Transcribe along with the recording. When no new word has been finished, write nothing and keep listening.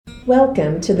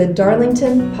Welcome to the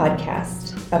Darlington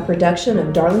Podcast, a production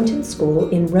of Darlington School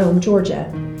in Rome, Georgia.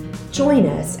 Join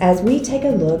us as we take a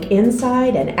look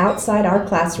inside and outside our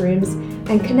classrooms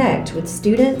and connect with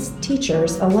students,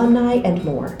 teachers, alumni, and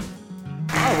more.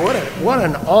 Oh, what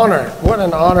an honor. What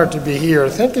an honor to be here.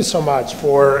 Thank you so much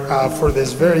for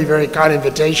this very, very kind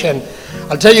invitation.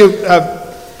 I'll tell you,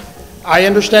 I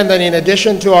understand that in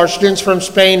addition to our students from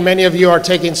Spain, many of you are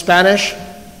taking Spanish.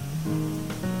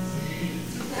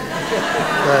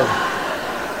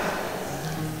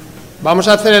 Vamos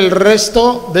a hacer el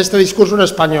resto de este discurso en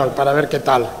español para ver qué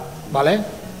tal, ¿vale?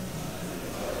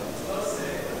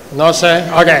 No sé.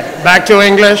 Okay, back to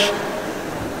English.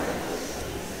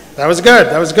 That was good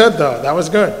though. That was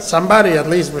good. Somebody at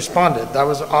least responded. That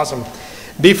was awesome.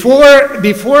 Before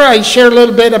I share a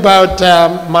little bit about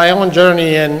my own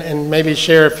journey and maybe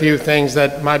share a few things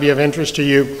that might be of interest to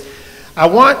you, I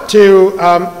want to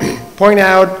point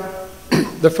out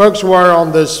the folks who are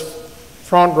on this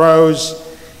front rows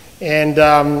and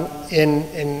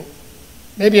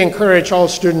maybe encourage all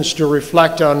students to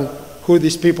reflect on who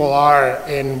these people are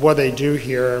and what they do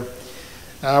here.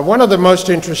 One of the most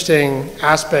interesting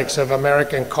aspects of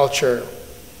American culture,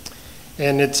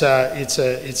 and it's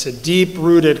a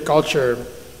deep-rooted culture,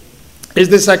 is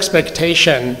this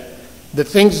expectation that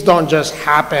things don't just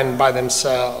happen by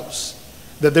themselves.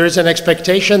 That there is an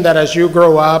expectation that as you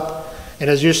grow up and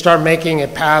as you start making a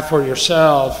path for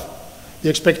yourself, the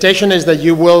expectation is that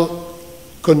you will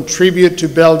contribute to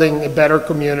building a better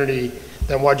community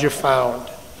than what you found.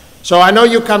 So I know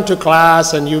you come to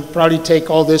class and you probably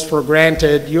take all this for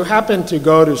granted. You happen to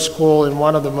go to school in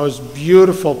one of the most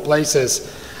beautiful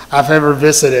places I've ever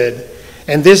visited.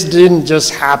 And this didn't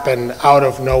just happen out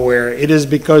of nowhere. It is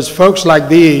because folks like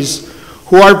these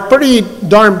who are pretty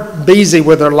darn busy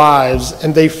with their lives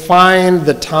and they find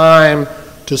the time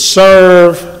to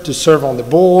serve on the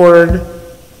board,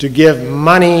 to give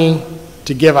money,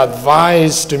 to give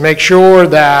advice, to make sure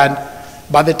that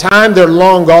by the time they're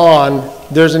long gone,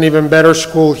 there's an even better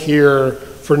school here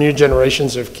for new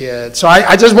generations of kids. So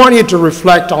I just want you to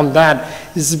reflect on that.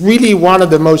 It's really one of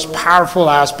the most powerful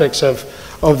aspects of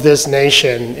this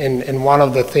nation and one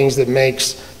of the things that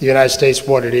makes the United States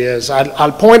what it is.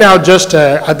 I'll point out just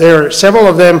there are several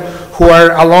of them who are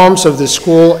alums of the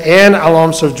school and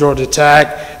alums of Georgia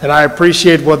Tech, and I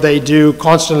appreciate what they do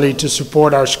constantly to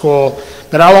support our school.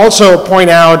 But I'll also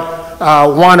point out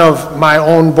one of my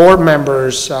own board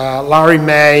members, Larry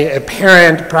May, a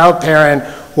parent, proud parent,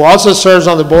 who also serves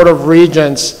on the Board of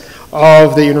Regents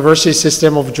of the University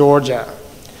System of Georgia.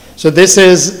 So this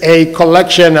is a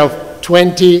collection of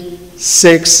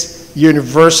 26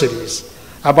 universities,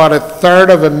 about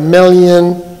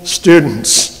 1/3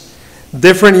 students.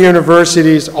 Different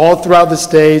universities all throughout the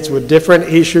states with different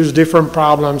issues, different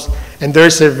problems, and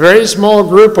there's a very small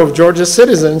group of Georgia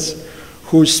citizens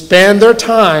who spend their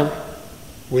time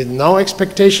with no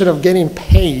expectation of getting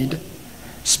paid,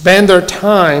 spend their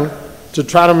time to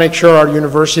try to make sure our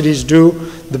universities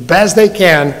do the best they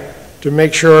can to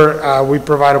make sure we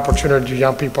provide opportunity to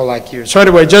young people like you. So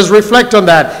anyway, just reflect on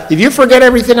that. If you forget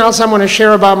everything else I'm going to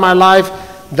share about my life,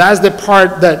 that's the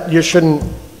part that you shouldn't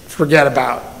forget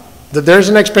about. That there's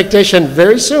an expectation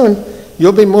very soon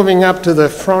you'll be moving up to the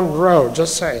front row,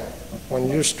 just saying, when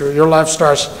your life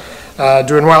starts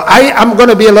doing well. I'm going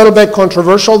to be a little bit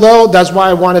controversial though. That's why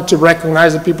I wanted to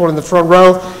recognize the people in the front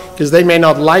row, because they may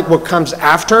not like what comes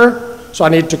after, so I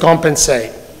need to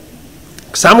compensate.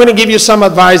 So I'm going to give you some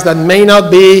advice that may not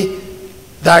be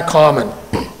that common.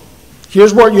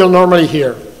 Here's what you'll normally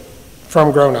hear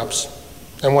from grown-ups.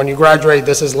 And when you graduate,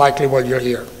 this is likely what you'll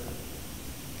hear.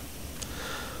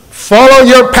 Follow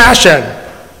your passion.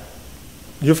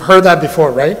 You've heard that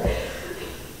before, right?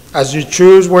 As you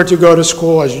choose where to go to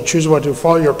school, as you choose what to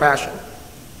follow your passion.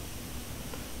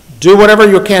 Do whatever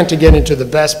you can to get into the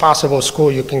best possible school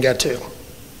you can get to.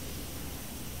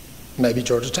 Maybe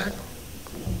Georgia Tech.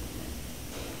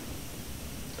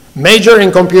 Major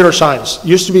in computer science.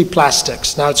 Used to be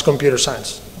plastics, now it's computer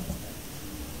science.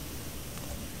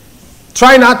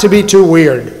 Try not to be too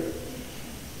weird.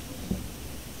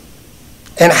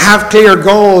 And have clear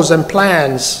goals and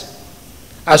plans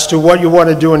as to what you want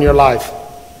to do in your life.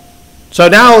 So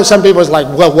now some people are like,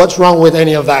 well, what's wrong with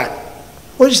any of that?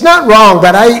 Well, it's not wrong,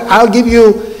 but I'll give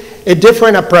you a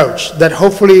different approach that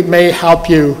hopefully may help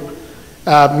you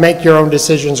make your own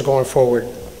decisions going forward.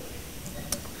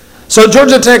 So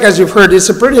Georgia Tech, as you've heard, is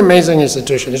a pretty amazing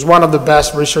institution. It's one of the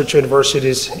best research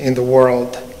universities in the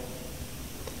world.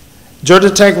 Georgia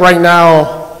Tech right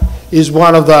now is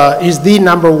the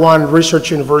number one research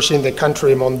university in the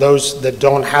country among those that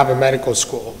don't have a medical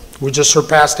school. We just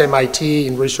surpassed MIT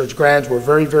in research grants. We're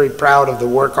very, very proud of the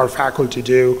work our faculty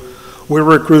do. We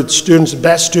recruit students,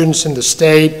 best students in the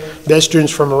state, best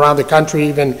students from around the country,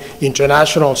 even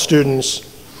international students.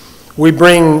 We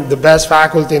bring the best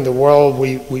faculty in the world.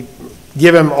 We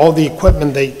give them all the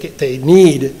equipment they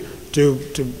need to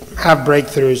have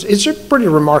breakthroughs. It's a pretty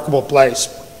remarkable place.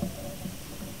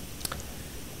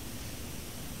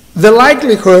 The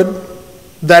likelihood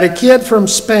that a kid from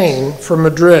Spain, from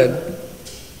Madrid,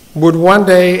 would one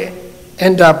day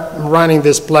end up running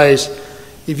this place,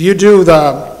 if you do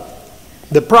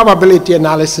the probability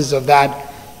analysis of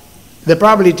that, the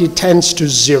probability tends to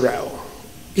 0.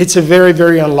 It's a very,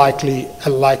 very unlikely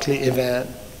event.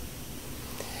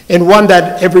 And one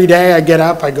that every day I get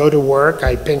up, I go to work,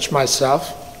 I pinch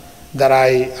myself that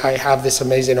I have this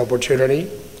amazing opportunity.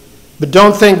 But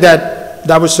don't think that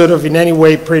that was sort of in any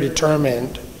way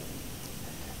predetermined.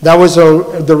 That was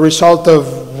the result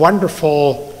of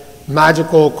wonderful,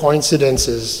 magical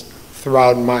coincidences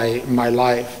throughout my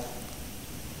life,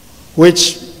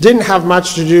 which didn't have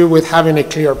much to do with having a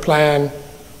clear plan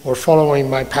or following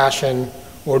my passion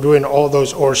or doing all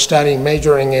those, or studying,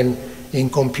 majoring in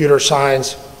computer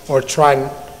science, or trying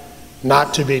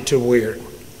not to be too weird.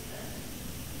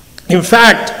 In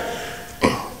fact,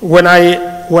 when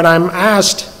I'm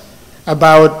asked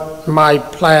about my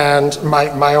plans,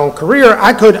 my own career,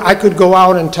 I could go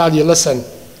out and tell you, listen,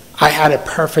 I had a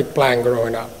perfect plan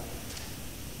growing up.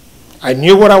 I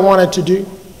knew what I wanted to do.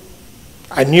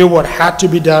 I knew what had to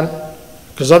be done,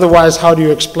 because otherwise how do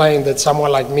you explain that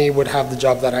someone like me would have the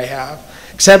job that I have?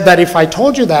 Except that if I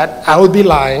told you that, I would be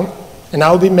lying and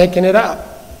I would be making it up.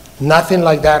 Nothing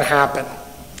like that happened.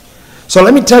 So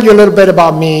let me tell you a little bit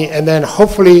about me, and then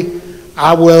hopefully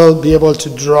I will be able to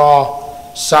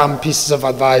draw some pieces of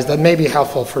advice that may be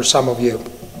helpful for some of you.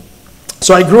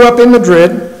 So I grew up in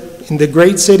Madrid, in the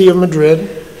great city of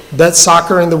Madrid, best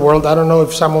soccer in the world. I don't know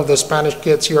if some of the Spanish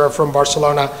kids here are from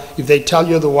Barcelona. If they tell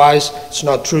you otherwise, it's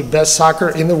not true. Best soccer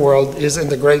in the world is in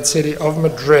the great city of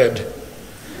Madrid.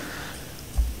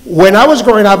 When I was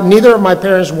growing up, neither of my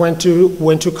parents went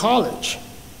to college.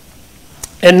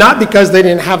 And not because they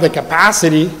didn't have the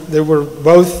capacity, they were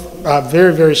both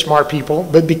very, very smart people,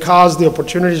 but because the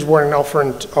opportunities weren't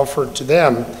offered to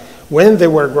them. When they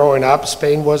were growing up,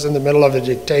 Spain was in the middle of a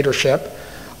dictatorship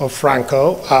of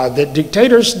Franco. The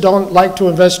dictators don't like to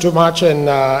invest too much in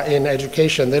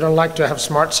education. They don't like to have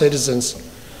smart citizens.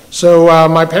 So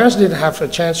my parents didn't have a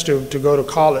chance to go to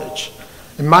college.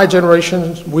 In my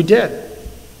generation, we did.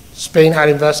 Spain had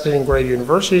invested in great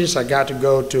universities. I got to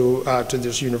go to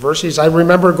those universities. I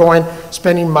remember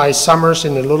spending my summers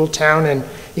in a little town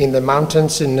in the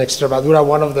mountains in Extremadura,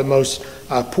 one of the most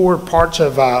poor parts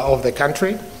of the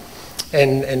country,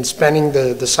 and spending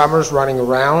the summers running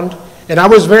around. And I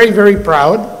was very, very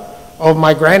proud of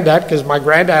my granddad, because my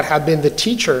granddad had been the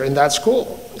teacher in that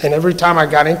school. And every time I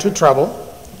got into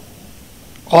trouble,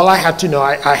 all I had to know,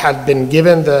 I had been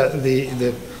given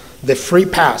the free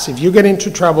pass. If you get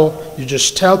into trouble, you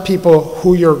just tell people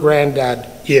who your granddad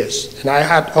is. And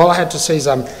all I had to say is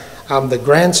I'm the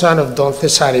grandson of Don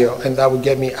Cesario, and that would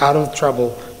get me out of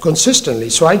trouble consistently.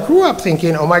 So I grew up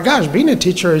thinking, oh my gosh, being a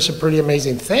teacher is a pretty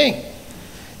amazing thing.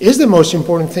 It's the most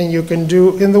important thing you can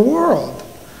do in the world.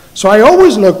 So I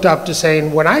always looked up to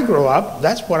saying, when I grow up,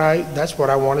 that's what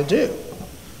I want to do.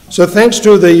 So thanks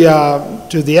to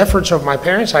the efforts of my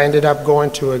parents, I ended up going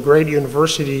to a great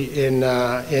university in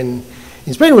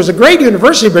Spain. It was a great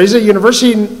university, but it's a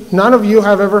university none of you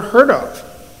have ever heard of.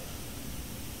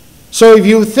 So if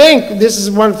you think, this is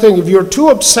one thing, if you're too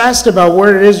obsessed about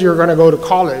where it is you're going to go to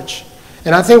college,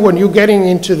 and I think when you're getting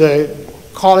into the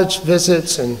college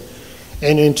visits and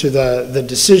into the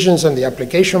decisions and the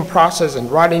application process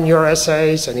and writing your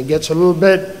essays, and it gets a little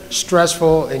bit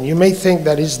stressful, and you may think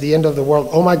that is the end of the world.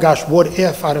 Oh my gosh, what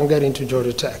if I don't get into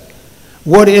Georgia Tech?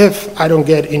 What if I don't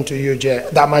get into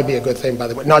UJ? That might be a good thing, by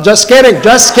the way. No, just kidding,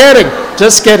 just kidding,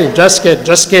 just kidding, just kidding,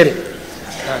 just kidding.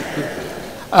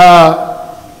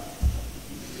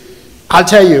 I'll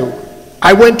tell you,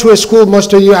 I went to a school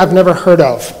most of you have never heard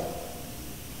of.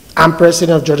 I'm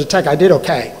president of Georgia Tech. I did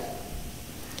okay.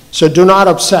 So do not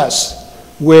obsess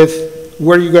with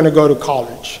where you're going to go to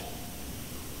college.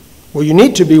 What you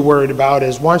need to be worried about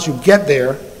is once you get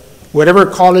there, whatever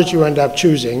college you end up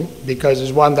choosing, because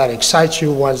it's one that excites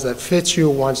you, one that fits you,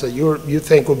 one that you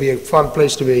think will be a fun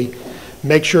place to be,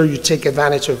 make sure you take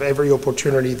advantage of every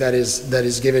opportunity that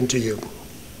is given to you.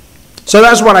 So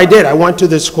that's what I did. I went to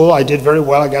this school. I did very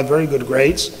well. I got very good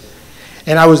grades.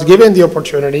 And I was given the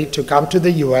opportunity to come to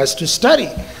the U.S. to study,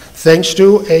 thanks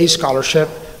to a scholarship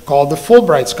called the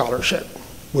Fulbright Scholarship.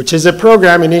 which is a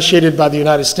program initiated by the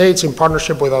United States in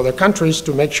partnership with other countries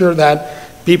to make sure that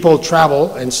people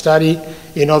travel and study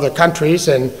in other countries,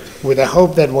 and with the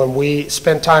hope that when we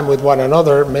spend time with one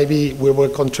another, maybe we will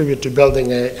contribute to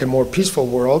building a more peaceful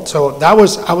world. So I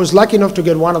was lucky enough to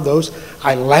get one of those.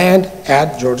 I land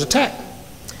at Georgia Tech.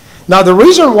 Now, the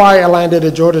reason why I landed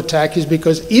at Georgia Tech is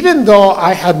because even though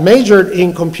I had majored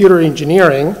in computer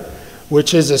engineering,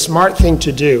 which is a smart thing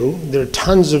to do, there are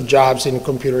tons of jobs in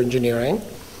computer engineering,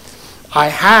 I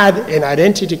had an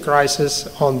identity crisis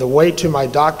on the way to my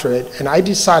doctorate, and I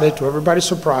decided, to everybody's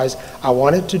surprise, I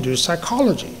wanted to do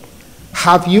psychology.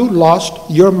 Have you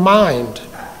lost your mind?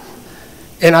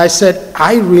 And I said,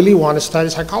 I really want to study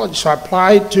psychology. So I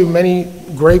applied to many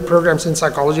great programs in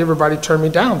psychology. Everybody turned me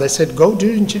down. They said, go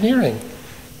do engineering.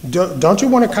 Don't you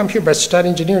want to come here but study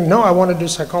engineering? No, I want to do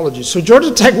psychology. So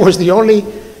Georgia Tech was the only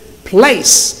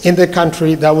place in the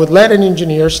country that would let an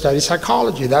engineer study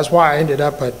psychology. That's why I ended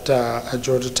up at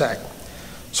Georgia Tech.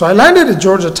 So I landed at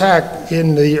Georgia Tech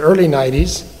in the early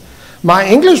 90s. My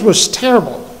English was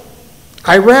terrible.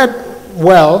 I read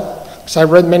well, because I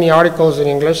read many articles in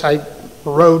English. I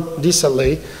wrote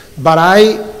decently, but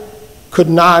I could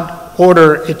not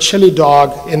order a chili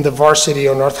dog in the Varsity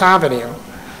on North Avenue.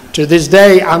 To this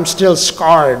day, I'm still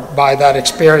scarred by that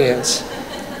experience.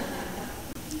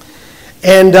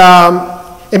 And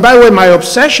by the way, my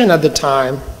obsession at the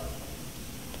time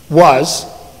was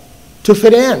to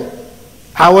fit in.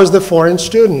 I was the foreign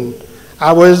student.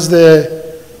 I was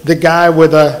the guy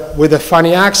with a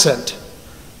funny accent,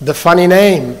 the funny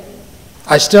name.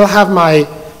 I still have my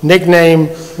nickname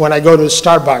when I go to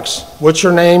Starbucks. What's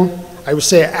your name? I would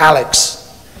say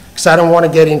Alex, because I don't want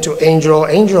to get into Angel.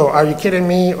 Angel, are you kidding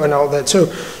me? And all that.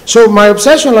 So my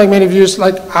obsession, like many of you, is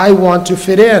like I want to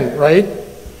fit in, right?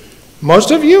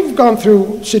 Most of you have gone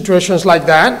through situations like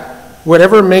that,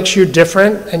 whatever makes you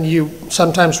different, and you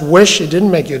sometimes wish it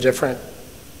didn't make you different.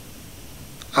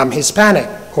 I'm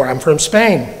Hispanic, or I'm from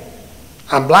Spain.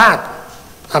 I'm black.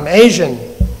 I'm Asian.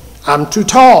 I'm too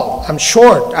tall. I'm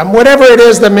short. I'm whatever it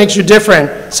is that makes you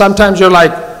different. Sometimes you're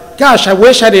like, gosh, I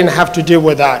wish I didn't have to deal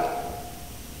with that.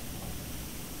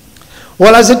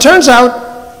 Well, as it turns out,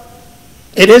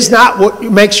 it is not what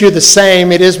makes you the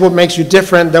same, it is what makes you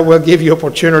different that will give you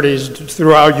opportunities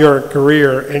throughout your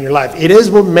career and your life. It is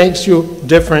what makes you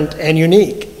different and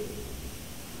unique.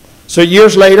 So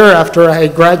years later, after I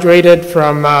graduated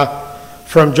from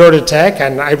Georgia Tech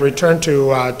and I returned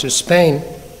to Spain,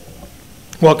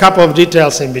 well, a couple of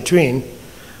details in between.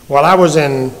 When I was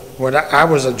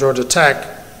at Georgia Tech,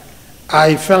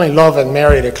 I fell in love and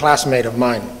married a classmate of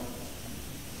mine.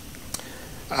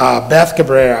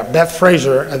 Beth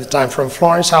Fraser at the time, from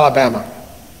Florence, Alabama.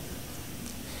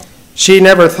 She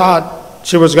never thought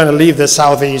she was going to leave the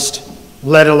Southeast,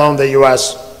 let alone the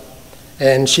U.S.,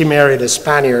 and she married a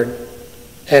Spaniard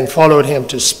and followed him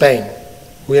to Spain.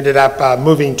 We ended up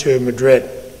moving to Madrid.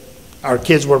 Our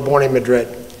kids were born in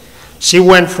Madrid. She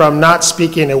went from not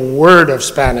speaking a word of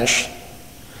Spanish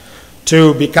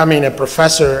to becoming a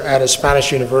professor at a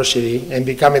Spanish university and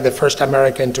becoming the first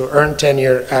American to earn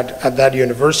tenure at that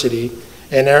university,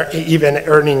 and even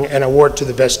earning an award to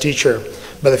the best teacher.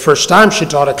 But the first time she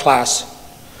taught a class,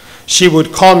 she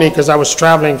would call me, because I was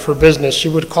traveling for business, she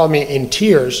would call me in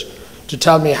tears to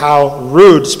tell me how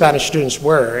rude Spanish students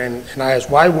were. And I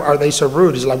asked, why are they so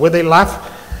rude? It's like, well, they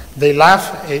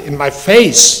laugh in my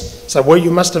face. So, well,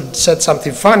 you must have said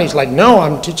something funny. He's like, no,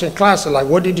 I'm teaching class. I'm like,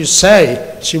 what did you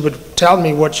say? She would tell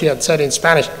me what she had said in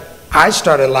Spanish. I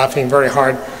started laughing very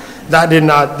hard. That did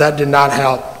not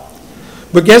help.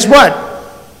 But guess what?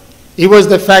 It was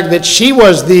the fact that she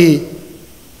was the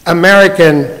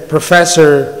American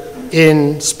professor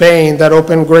in Spain that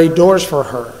opened great doors for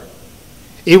her.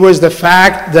 It was the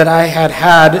fact that I had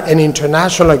had an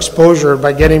international exposure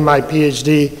by getting my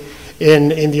PhD in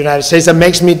the United States that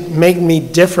made me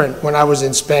different when I was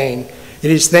in Spain.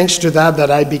 It is thanks to that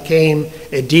I became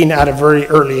a dean at a very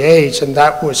early age, and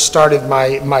that started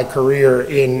my career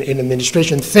in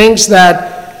administration. Things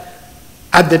that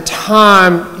at the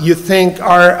time you think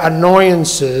are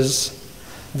annoyances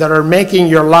that are making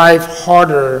your life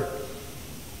harder,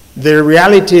 the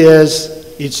reality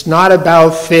is it's not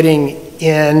about fitting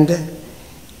in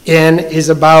is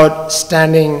about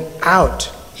standing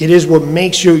out. It is what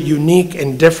makes you unique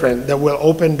and different that will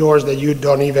open doors that you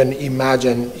don't even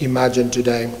imagine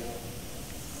today.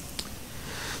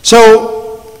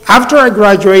 So after I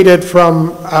graduated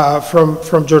from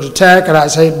Georgia Tech, and I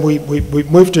said we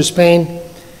moved to Spain,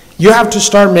 you have to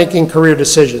start making career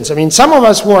decisions. I mean, some of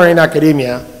us who are in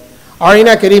academia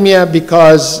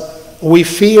because we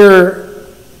fear,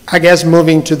 I guess,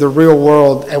 moving to the real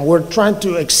world, and we're trying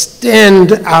to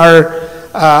extend our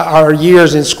our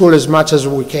years in school as much as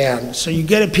we can. So you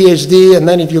get a PhD, and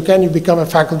then if you can, you become a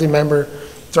faculty member.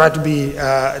 Try to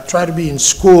be in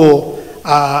school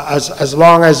as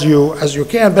long as you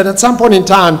can. But at some point in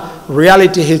time,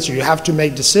 reality hits you. You have to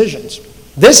make decisions.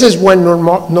 This is when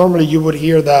normally you would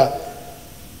hear the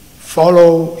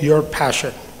follow your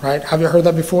passion, right? Have you heard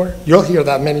that before? You'll hear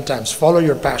that many times. Follow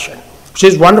your passion. Which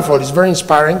is wonderful. It's very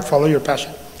inspiring. Follow your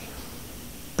passion.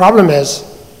 Problem is,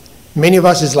 many of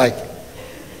us is like,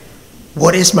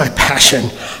 what is my passion?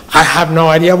 I have no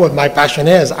idea what my passion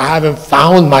is. I haven't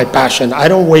found my passion. I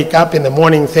don't wake up in the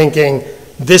morning thinking,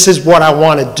 this is what I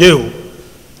want to do.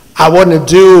 I want to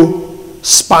do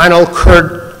spinal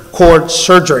cord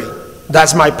surgery.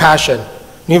 That's my passion.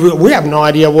 We have no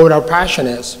idea what our passion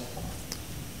is.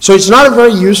 So it's not a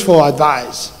very useful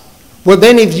advice. Well,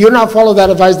 then if you're not following that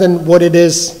advice, then what it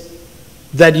is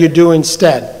that you do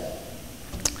instead?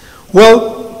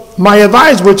 Well, my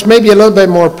advice, which may be a little bit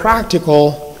more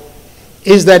practical,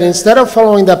 is that instead of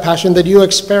following that passion, that you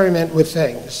experiment with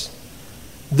things.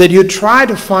 That you try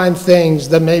to find things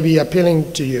that may be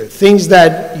appealing to you. Things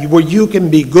where you can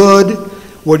be good,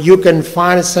 where you can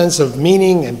find a sense of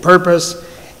meaning and purpose.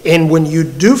 And when you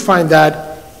do find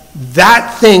that,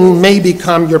 that thing may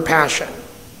become your passion.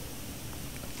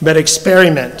 But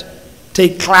experiment.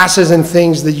 Take classes in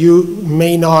things that you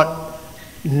may not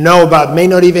know about, may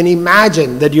not even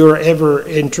imagine that you're ever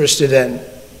interested in.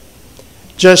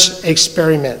 Just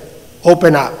experiment.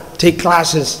 Open up. Take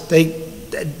classes.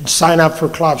 Sign up for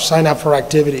clubs. Sign up for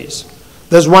activities.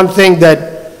 There's one thing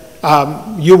that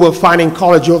you will find in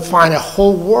college. You'll find a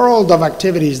whole world of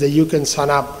activities that you can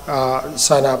sign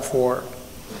up for.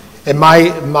 And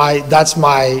that's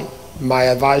my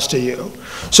advice to you.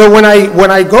 So when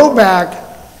I go back,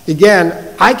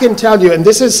 again, I can tell you, and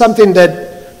this is something that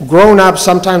grown-ups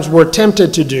sometimes we're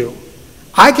tempted to do.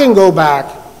 I can go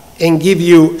back and give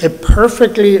you a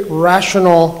perfectly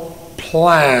rational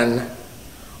plan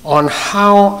on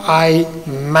how I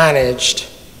managed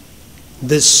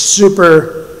this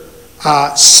super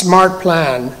smart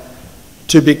plan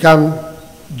to become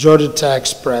Georgia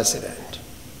Tech's president.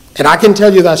 And I can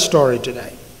tell you that story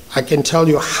today. I can tell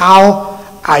you how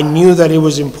I knew that it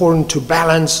was important to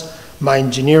balance my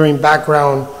engineering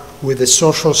background with the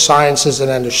social sciences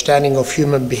and understanding of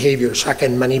human behavior so I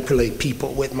can manipulate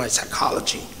people with my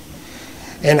psychology.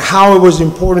 And how it was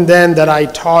important then that I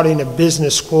taught in a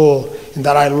business school and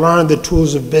that I learned the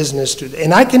tools of business.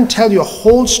 And I can tell you a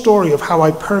whole story of how I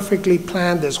perfectly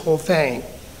planned this whole thing,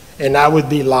 and I would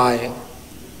be lying.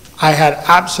 I had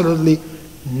absolutely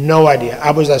no idea.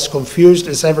 I was as confused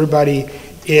as everybody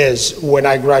is when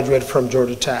I graduated from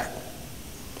Georgia Tech.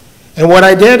 And what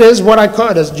I did is what I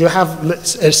could. As you have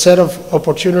a set of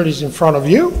opportunities in front of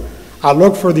you, I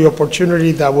looked for the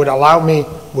opportunity that would allow me,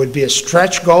 would be a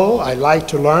stretch goal. I like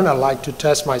to learn, I like to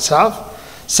test myself.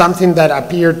 Something that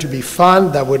appeared to be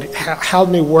fun, that would help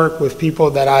me work with people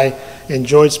that I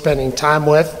enjoyed spending time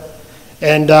with.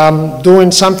 And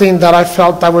doing something that I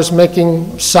felt I was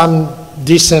making some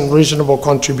decent, reasonable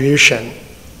contribution.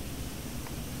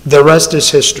 The rest is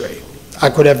history. I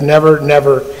could have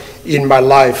never in my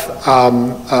life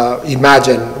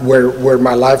imagine where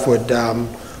my life would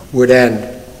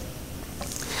end.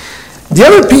 The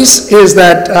other piece is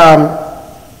that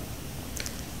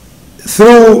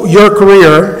through your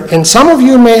career, and some of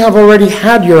you may have already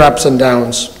had your ups and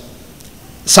downs.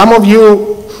 Some of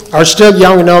you are still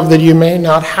young enough that you may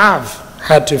not have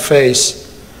had to face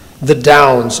the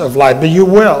downs of life, but you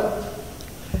will.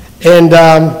 And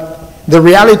the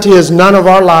reality is none of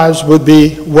our lives would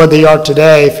be what they are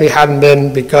today if it hadn't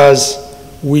been because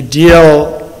we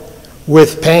deal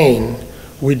with pain,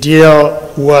 we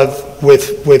deal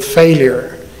with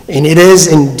failure. And it is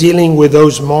in dealing with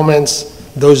those moments,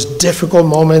 those difficult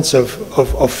moments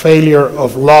of failure,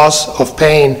 of loss, of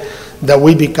pain, that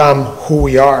we become who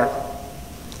we are.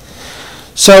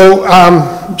 So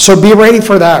be ready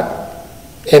for that.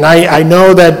 And I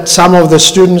know that some of the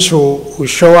students who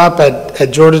show up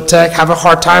at Georgia Tech have a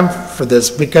hard time for this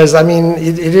because, I mean,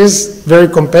 it is very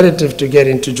competitive to get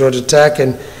into Georgia Tech,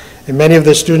 and many of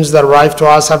the students that arrive to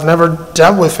us have never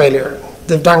dealt with failure.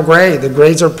 They've done great. The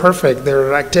grades are perfect.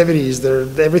 Their activities,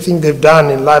 everything they've done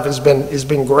in life has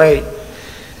been great.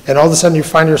 And all of a sudden you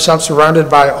find yourself surrounded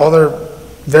by other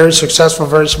very successful,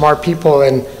 very smart people,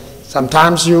 and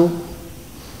sometimes you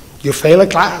fail a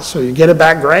class, or you get a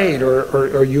bad grade,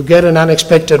 or you get an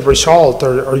unexpected result,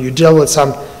 or you deal with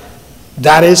some.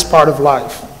 That is part of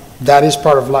life. That is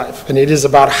part of life. And it is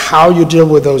about how you deal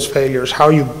with those failures, how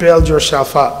you build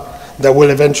yourself up, that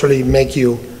will eventually make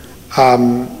you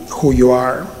who you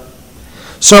are.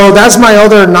 So that's my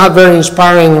other not very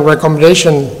inspiring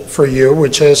recommendation for you,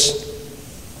 which is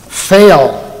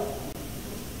fail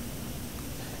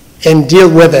and deal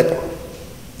with it,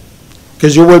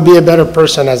 because you will be a better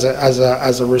person as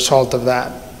a result of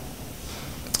that.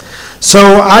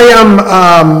 So I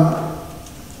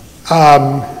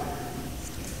am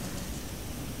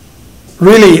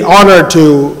really honored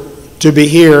to be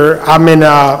here. I'm in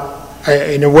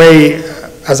a way,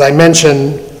 as I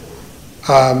mentioned,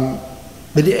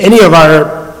 but any of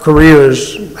our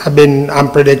careers have been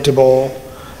unpredictable.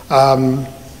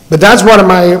 But that's what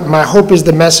my hope is,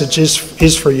 the message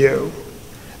is for you.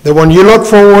 That when you look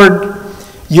forward,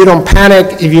 you don't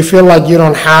panic if you feel like you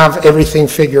don't have everything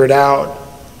figured out.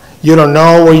 You don't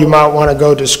know where you might want to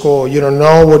go to school. You don't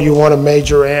know what you want to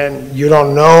major in. You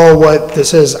don't know what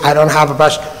this is. I don't have a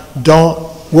passion. Don't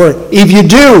worry. If you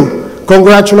do,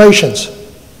 congratulations.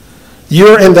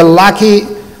 You're in the lucky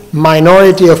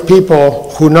minority of people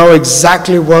who know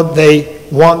exactly what they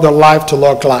want their life to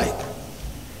look like.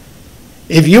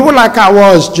 If you were like I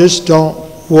was, just don't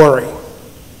worry.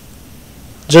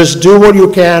 Just do what you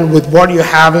can with what you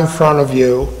have in front of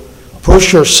you.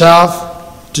 Push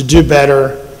yourself to do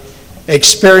better.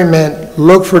 Experiment,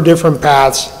 look for different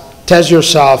paths, test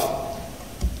yourself,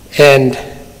 and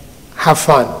have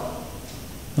fun.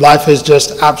 Life is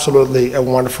just absolutely a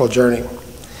wonderful journey.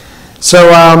 So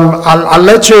I'll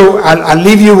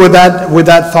leave you with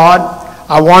that thought.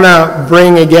 I want to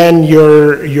bring again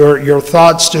your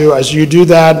thoughts to, as you do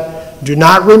that, do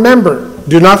not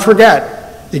forget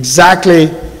exactly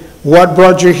what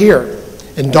brought you here.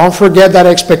 And don't forget that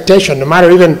expectation, no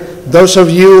matter even those of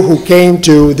you who came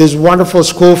to this wonderful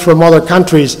school from other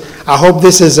countries. I hope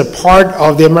this is a part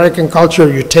of the American culture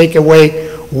you take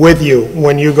away with you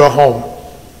when you go home.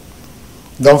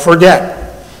 Don't forget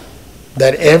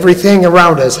that everything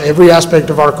around us, every aspect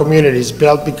of our community is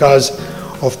built because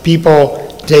of people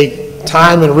take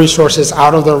time and resources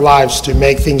out of their lives to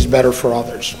make things better for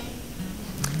others.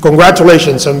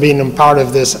 Congratulations on being a part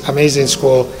of this amazing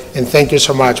school, and thank you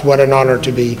so much. What an honor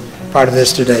to be part of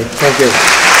this today. Thank you.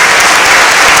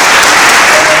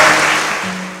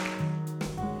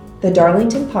 The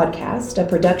Darlington Podcast, a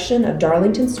production of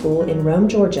Darlington School in Rome,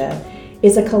 Georgia,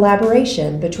 is a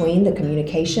collaboration between the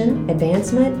Communication,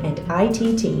 Advancement, and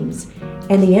IT teams,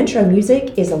 and the intro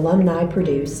music is alumni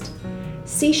produced.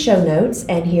 See show notes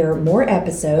and hear more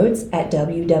episodes at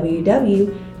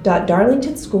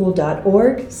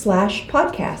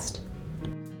www.darlingtonschool.org/podcast.